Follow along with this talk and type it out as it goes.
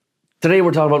Today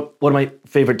we're talking about one of my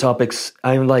favorite topics.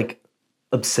 I'm like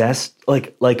obsessed, like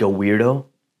a weirdo.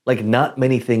 Like not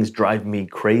many things drive me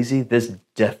crazy. This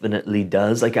definitely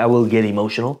does. Like I will get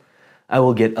emotional. I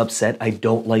will get upset. I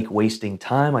don't like wasting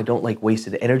time. I don't like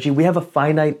wasted energy. We have a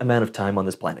finite amount of time on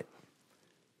this planet.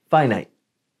 Finite.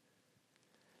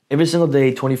 Every single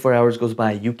day, 24 hours goes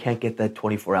by. You can't get that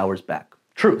 24 hours back.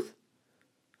 Truth.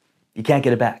 You can't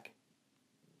get it back.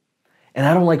 And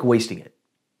I don't like wasting it.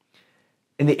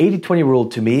 And the 80-20 rule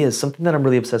to me is something that I'm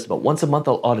really obsessed about. Once a month,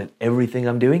 I'll audit everything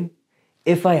I'm doing.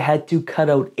 If I had to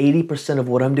cut out 80% of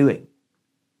what I'm doing,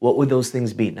 what would those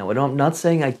things be? Now, I'm not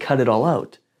saying I cut it all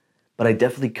out, but I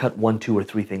definitely cut 1, 2, or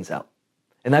 3 things out.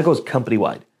 And that goes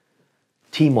company-wide,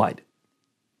 team-wide.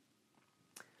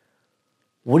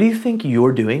 What do you think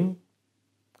you're doing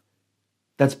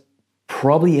that's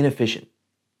probably inefficient?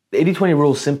 The 80-20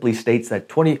 rule simply states that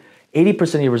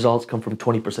 80% of your results come from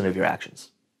 20% of your actions.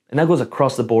 And that goes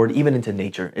across the board, even into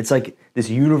nature. It's like this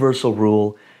universal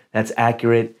rule that's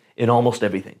accurate in almost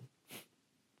everything.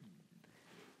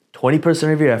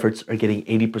 20% of your efforts are getting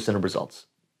 80% of results.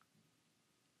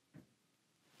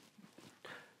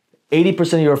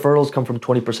 80% of your referrals come from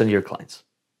 20% of your clients.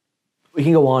 We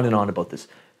can go on and on about this.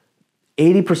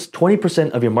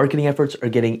 20% of your marketing efforts are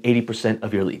getting 80%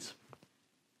 of your leads.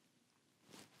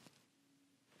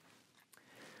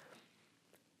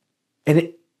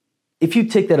 And if you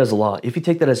take that as a law, if you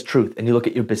take that as truth, and you look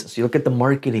at your business, you look at the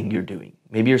marketing you're doing,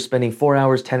 maybe you're spending 4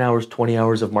 hours, 10 hours, 20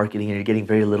 hours of marketing and you're getting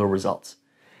very little results.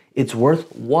 It's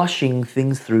worth washing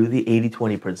things through the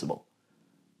 80-20 principle.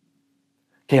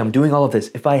 Okay, I'm doing all of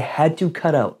this. If I had to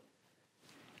cut out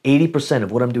 80%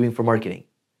 of what I'm doing for marketing,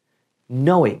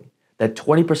 knowing that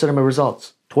 20% of my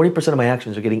results, 20% of my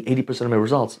actions are getting 80% of my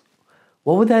results,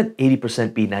 what would that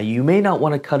 80% be? Now, you may not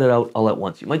want to cut it out all at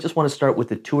once. You might just want to start with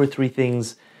the 2 or 3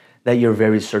 things that you're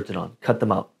very certain on. Cut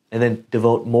them out. And then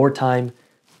devote more time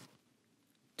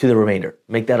to the remainder.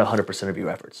 Make that 100% of your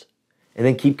efforts. And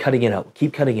then keep cutting it out.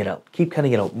 Keep cutting it out. Keep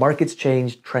cutting it out. Markets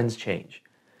change. Trends change.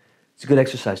 It's a good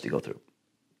exercise to go through.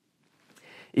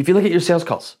 If you look at your sales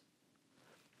calls,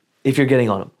 if you're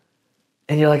getting on them,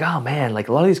 and you're like, oh man, like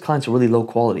a lot of these clients are really low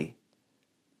quality.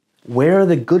 Where are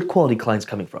the good quality clients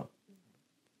coming from?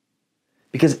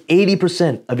 Because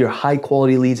 80% of your high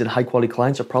quality leads and high quality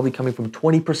clients are probably coming from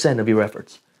 20% of your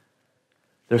efforts.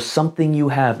 There's something you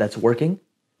have that's working.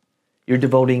 You're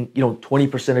devoting,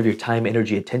 20% of your time,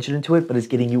 energy, attention into it, but it's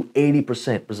getting you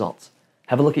 80% results.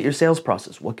 Have a look at your sales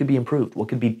process. What could be improved? What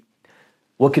could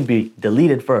be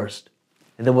deleted first?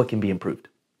 And then what can be improved?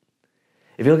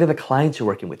 If you look at the clients you're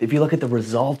working with, if you look at the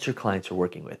results your clients are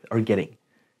working with, are getting,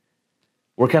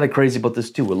 we're kind of crazy about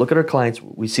this too. We look at our clients,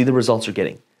 we see the results they're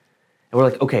getting. And we're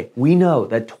like, okay, we know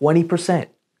that 20%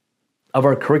 of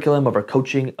our curriculum, of our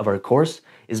coaching, of our course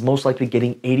is most likely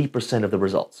getting 80% of the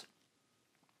results.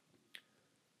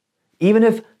 Even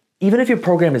if your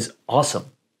program is awesome,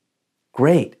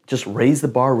 great. Just raise the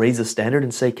bar, raise the standard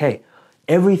and say, okay,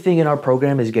 everything in our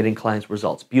program is getting clients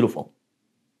results. Beautiful.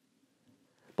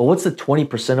 But what's the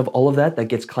 20% of all of that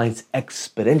gets clients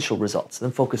exponential results?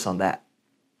 Then focus on that.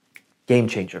 Game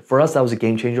changer. For us, that was a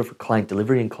game changer for client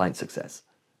delivery and client success.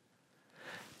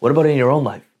 What about in your own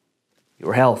life?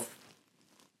 Your health,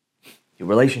 your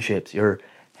relationships, your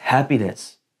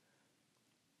happiness,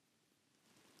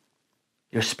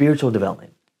 your spiritual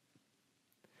development.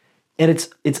 And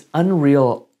it's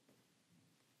unreal,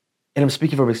 and I'm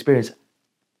speaking from experience,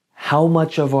 how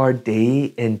much of our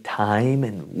day and time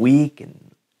and week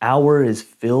and hour is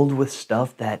filled with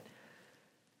stuff that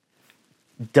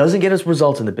doesn't get us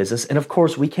results in the business. And of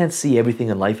course, we can't see everything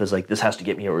in life as like, this has to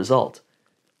get me a result.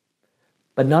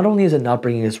 But not only is it not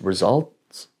bringing us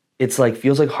results, it's like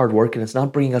feels like hard work and it's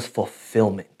not bringing us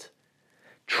fulfillment.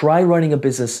 Try running a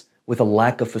business with a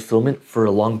lack of fulfillment for a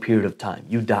long period of time.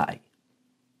 You die.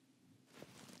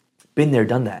 Been there,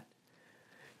 done that.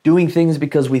 Doing things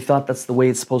because we thought that's the way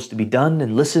it's supposed to be done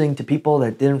and listening to people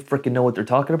that didn't freaking know what they're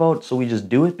talking about, so we just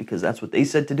do it because that's what they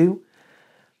said to do.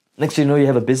 Next thing you know, you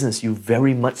have a business you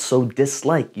very much so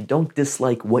dislike. You don't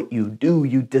dislike what you do,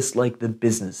 you dislike the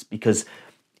business because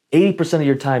 80% of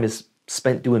your time is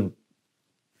spent doing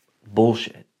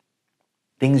bullshit.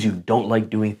 Things you don't like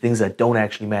doing, things that don't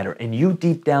actually matter. And you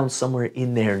deep down somewhere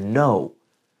in there know.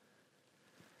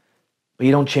 But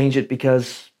you don't change it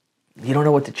because you don't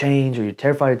know what to change or you're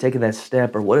terrified of taking that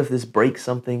step or what if this breaks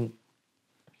something?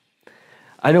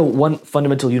 I know one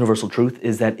fundamental universal truth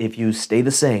is that if you stay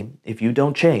the same, if you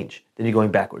don't change, then you're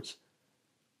going backwards.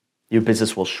 Your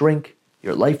business will shrink.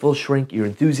 Your life will shrink, your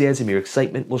enthusiasm, your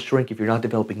excitement will shrink if you're not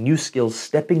developing new skills,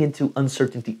 stepping into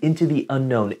uncertainty, into the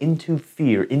unknown, into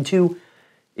fear, into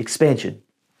expansion.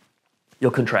 You'll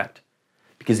contract.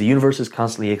 because the universe is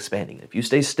constantly expanding. If you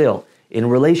stay still in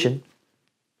relation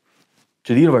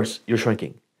to the universe, you're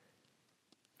shrinking.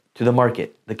 To the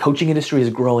market, the coaching industry is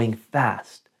growing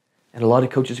fast, and a lot of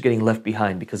coaches are getting left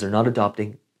behind because they're not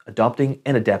adopting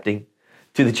and adapting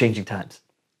to the changing times.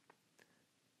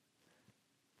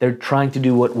 They're trying to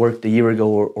do what worked a year ago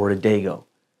or a day ago.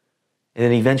 And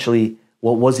then eventually,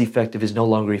 what was effective is no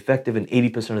longer effective, and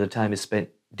 80% of the time is spent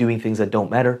doing things that don't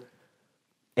matter.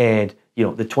 And,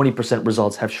 the 20%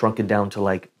 results have shrunken down to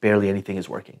like barely anything is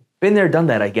working. Been there, done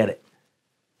that, I get it.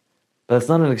 But it's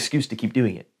not an excuse to keep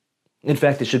doing it. In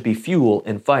fact, it should be fuel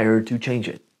and fire to change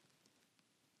it.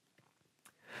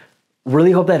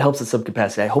 Really hope that helps at some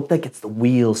capacity. I hope that gets the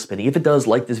wheels spinning. If it does,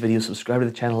 like this video, subscribe to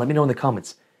the channel. Let me know in the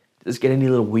comments. Does it get any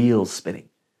little wheels spinning?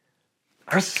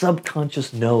 Our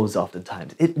subconscious knows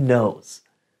oftentimes. It knows.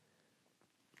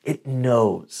 It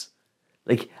knows.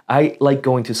 Like, I like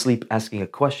going to sleep asking a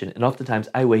question, and oftentimes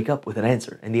I wake up with an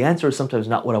answer. And the answer is sometimes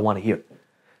not what I want to hear.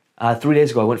 3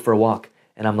 days ago, I went for a walk,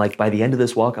 and I'm like, by the end of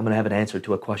this walk, I'm going to have an answer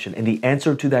to a question. And the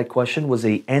answer to that question was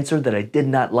an answer that I did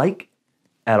not like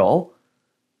at all,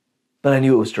 but I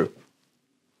knew it was true.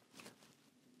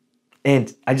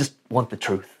 And I just want the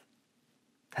truth.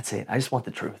 That's it. I just want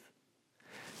the truth.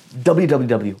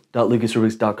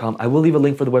 www.lucasrubiks.com. I will leave a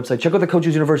link for the website. Check out the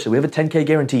Coaches University. We have a 10K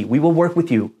guarantee. We will work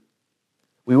with you.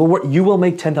 You will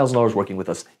make $10,000 working with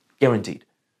us. Guaranteed.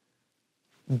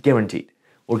 Guaranteed.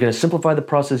 We're going to simplify the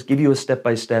process, give you a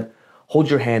step-by-step, hold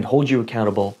your hand, hold you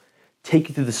accountable, take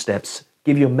you through the steps,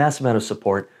 give you a massive amount of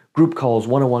support, group calls,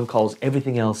 one-on-one calls,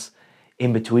 everything else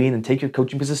in between, and take your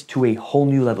coaching business to a whole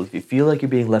new level. If you feel like you're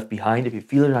being left behind, if you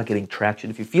feel you're not getting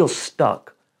traction, if you feel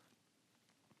stuck,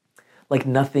 like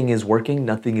nothing is working,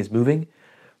 nothing is moving,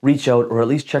 reach out or at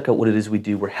least check out what it is we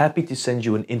do. We're happy to send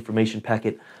you an information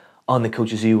packet on the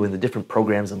Coaches U and the different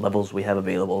programs and levels we have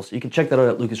available. So you can check that out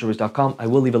at lucasrubiks.com. I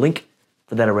will leave a link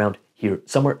for that around here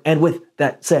somewhere. And with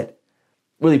that said,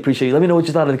 really appreciate you. Let me know what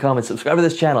you thought in the comments. Subscribe to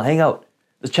this channel. Hang out.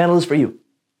 This channel is for you.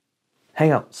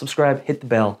 Hang out, subscribe, hit the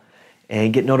bell,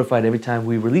 and get notified every time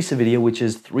we release a video, which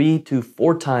is 3 to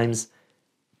 4 times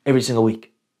every single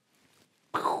week.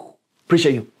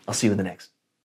 Appreciate you. I'll see you in the next.